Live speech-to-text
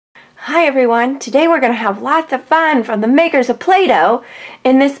Hi everyone, today we're going to have lots of fun from the makers of Play-Doh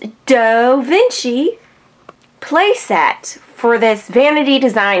in this Doh Vinci playset for this vanity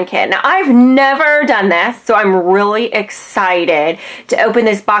design kit. Now I've never done this, so I'm really excited to open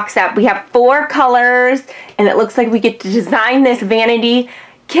this box up. We have 4 colors and it looks like we get to design this vanity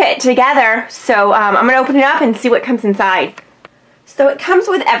kit together. So I'm going to open it up and see what comes inside. So it comes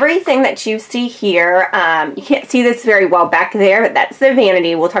with everything that you see here. You can't see this very well back there, but that's the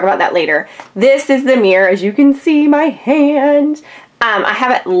vanity. We'll talk about that later. This is the mirror. As you can see, my hand. I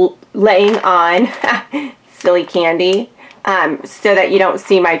have it laying on silly candy so that you don't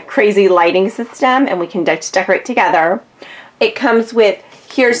see my crazy lighting system, and we can just decorate together. It comes with,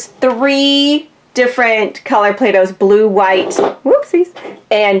 here's 3 different color Play-Dohs, blue, white, whoopsies,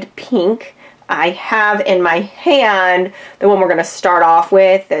 and pink. I have in my hand the one we're going to start off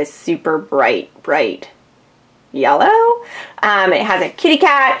with, the super bright yellow. It has a kitty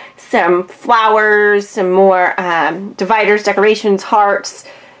cat, some flowers, some more dividers, decorations, hearts,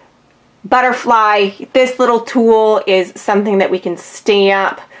 butterfly. This little tool is something that we can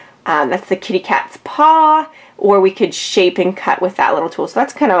stamp. That's the kitty cat's paw, or we could shape and cut with that little tool. So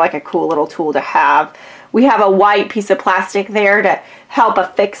that's kind of like a cool little tool to have. We have a white piece of plastic there to help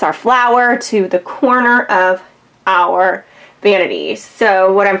affix our flower to the corner of our vanity.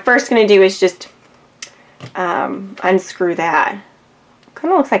 So what I'm first going to do is just unscrew that.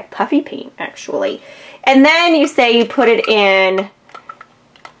 Kind of looks like puffy paint, actually. And then you say you put it in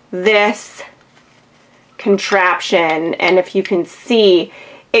this contraption, and if you can see,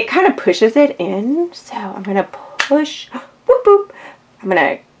 it kind of pushes it in. So I'm going to push, whoop, whoop. I'm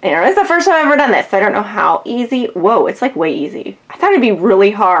going to, it's the first time I've ever done this, so I don't know how easy. Whoa, it's like way easy. I thought it'd be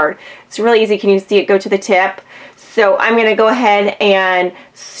really hard. It's really easy. Can you see it go to the tip? So I'm going to go ahead and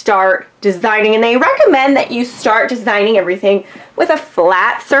start designing, and they recommend that you start designing everything with a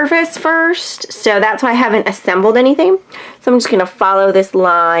flat surface first. So that's why I haven't assembled anything. So I'm just going to follow this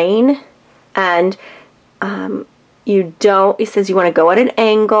line, and it says you want to go at an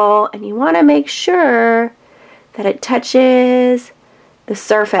angle, and you want to make sure that it touches the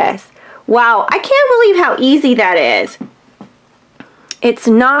surface. Wow, I can't believe how easy that is. It's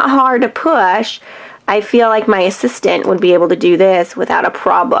not hard to push. I feel like my assistant would be able to do this without a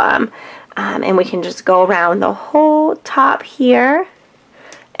problem. And we can just go around the whole top here.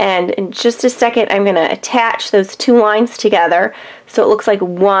 And in just a second, I'm going to attach those 2 lines together so it looks like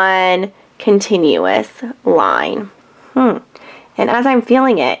one continuous line. And as I'm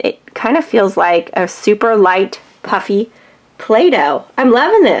feeling it, it kind of feels like a super light, puffy Play-Doh. I'm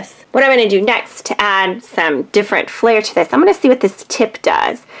loving this. What I'm going to do next to add some different flair to this, I'm going to see what this tip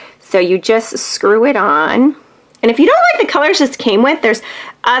does. So you just screw it on. And if you don't like the colors this came with, there's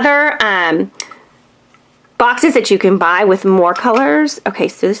other boxes that you can buy with more colors. Okay,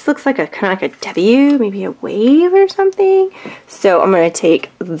 so this looks like a kind of like a W, maybe a wave or something. So I'm going to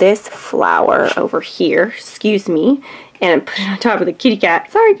take this flower over here, excuse me, and put it on top of the kitty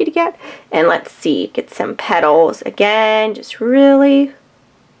cat. Sorry, kitty cat. And let's see, get some petals again. Just really,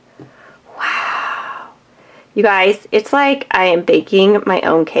 wow. You guys, it's like I am baking my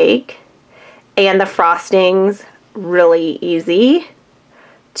own cake, and the frosting's really easy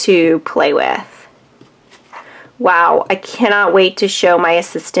to play with. Wow, I cannot wait to show my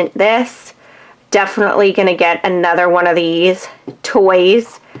assistant this. Definitely gonna get another one of these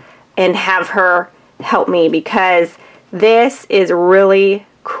toys and have her help me, because this is really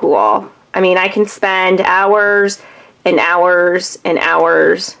cool. I mean, I can spend hours and hours and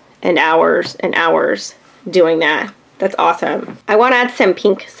hours and hours and hours doing that. That's awesome. I want to add some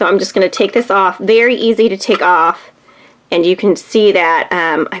pink, so I'm just going to take this off. Very easy to take off. And you can see that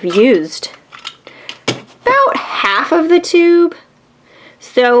I've used about half of the tube.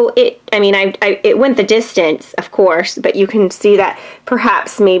 So it went the distance, of course, but you can see that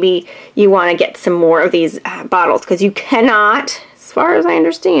perhaps maybe you want to get some more of these bottles, because you cannot, as far as I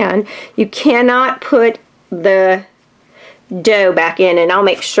understand, you cannot put the dough back in, and I'll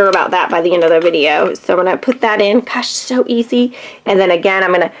make sure about that by the end of the video. So I'm going to put that in. Gosh, so easy. And then again,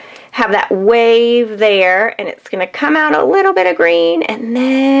 I'm going to have that wave there, and it's going to come out a little bit of green, and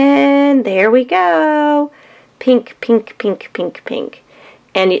then there we go. Pink, pink, pink, pink, pink.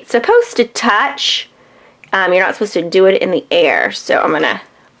 And it's supposed to touch. You're not supposed to do it in the air. So I'm going to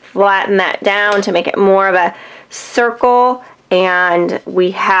flatten that down to make it more of a circle. And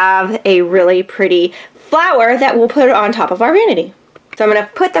we have a really pretty flower that we'll put on top of our vanity. So I'm going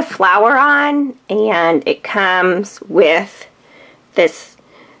to put the flower on, and it comes with this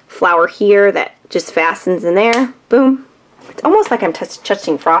flower here that just fastens in there. Boom. It's almost like I'm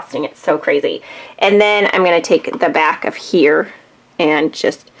touching frosting. It's so crazy. And then I'm going to take the back of here and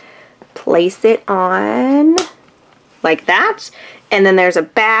just place it on like that. And then there's a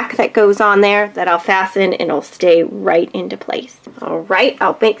back that goes on there that I'll fasten and it'll stay right into place. All right,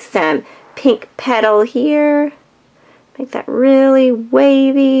 I'll make some pink petal here. Make that really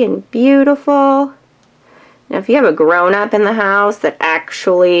wavy and beautiful. Now, if you have a grown-up in the house that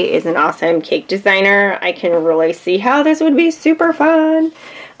actually is an awesome cake designer, I can really see how this would be super fun.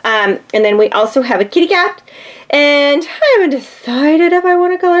 And then we also have a kitty cat. And I haven't decided if I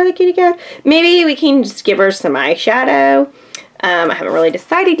want to color the kitty cat. Maybe we can just give her some eyeshadow. I haven't really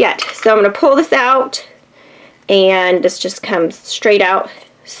decided yet. So I'm going to pull this out. And this just comes straight out.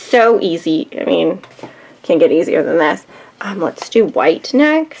 So easy. I mean, can't get easier than this. Let's do white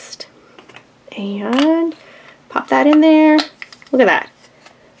next. And pop that in there. Look at that.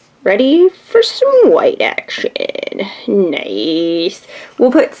 Ready for some white action. Nice.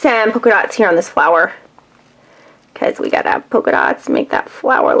 We'll put some polka dots here on this flower, because we gotta have polka dots to make that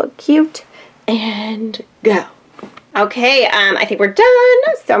flower look cute. And go. Okay, I think we're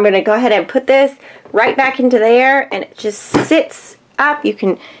done. So I'm gonna go ahead and put this right back into there, and it just sits up. You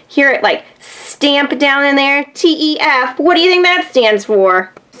can hear it like stamp down in there. TEF. What do you think that stands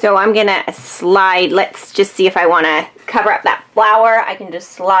for? So I'm gonna slide. Let's just see if I want to cover up that flower. I can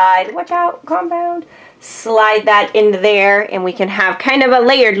just slide. Watch out, compound. Slide that into there, and we can have kind of a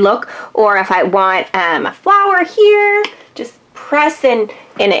layered look. Or if I want a flower here, just press and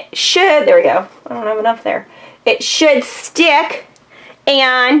it should. There we go. I don't have enough there. It should stick.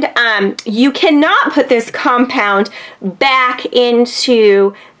 And you cannot put this compound back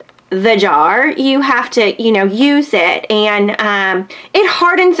into the jar. You have to, you know, use it, and it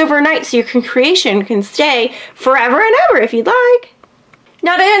hardens overnight, so your creation can stay forever and ever if you'd like.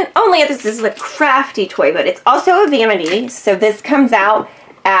 Not only this is a crafty toy, but it's also a vanity. So this comes out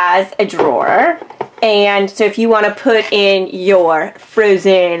as a drawer, and so if you want to put in your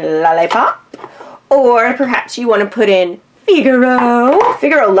frozen lollipop, or perhaps you want to put in Figaro.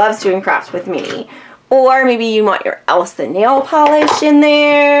 Figaro loves doing crafts with me. Or maybe you want your Elsa nail polish in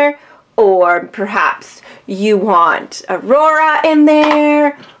there. Or perhaps you want Aurora in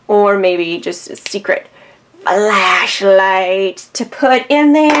there. Or maybe just a secret flashlight to put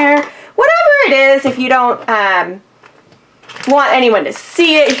in there. Whatever it is, if you don't want anyone to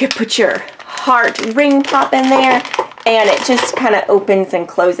see it, you could put your heart ring pop in there. And it just kind of opens and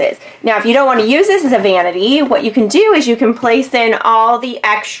closes. Now, if you don't want to use this as a vanity, what you can do is you can place in all the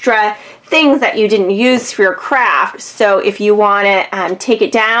extra things that you didn't use for your craft. So if you want to take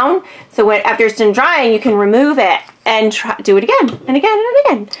it down, so after it's done drying, you can remove it and do it again and again and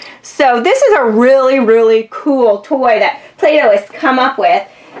again. So this is a really, really cool toy that Play-Doh has come up with.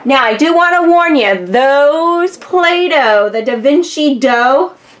 Now, I do want to warn you, those Play-Doh, the Da Vinci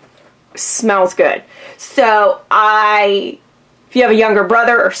Doh, smells good. So if you have a younger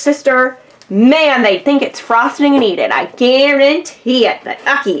brother or sister, man, they think it's frosting and eat it. I guarantee it. But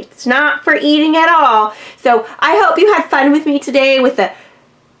it's not for eating at all. So I hope you had fun with me today with the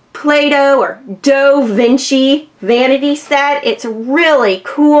Play-Doh or Doh Vinci vanity set. It's a really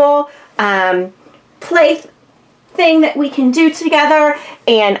cool play thing that we can do together,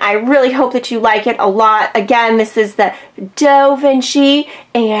 and I really hope that you like it a lot. Again, this is the Doh Vinci,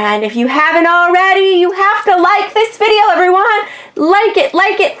 and if you haven't already, you have to like this video, everyone. Like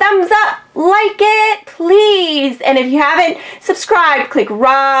it, thumbs up, like it, please. And if you haven't subscribed, click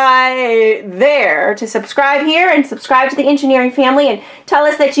right there to subscribe here and subscribe to the Engineering Family and tell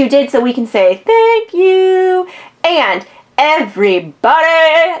us that you did so we can say thank you. And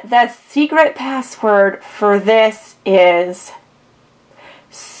everybody, the secret password for this is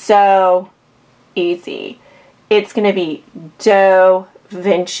so easy. It's going to be Doh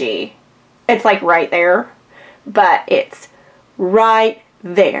Vinci. It's like right there, but it's right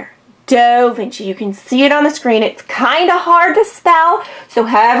there. Doh Vinci. You can see it on the screen. It's kind of hard to spell, so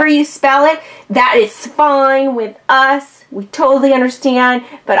however you spell it, that is fine with us. We totally understand,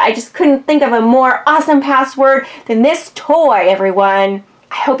 but I just couldn't think of a more awesome password than this toy, everyone.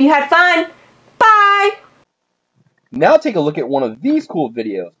 I hope you had fun. Bye! Now take a look at one of these cool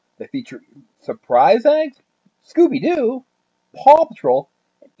videos that feature surprise eggs, Scooby-Doo, Paw Patrol,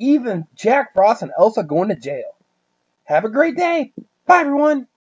 and even Jack Frost and Elsa going to jail. Have a great day. Bye, everyone.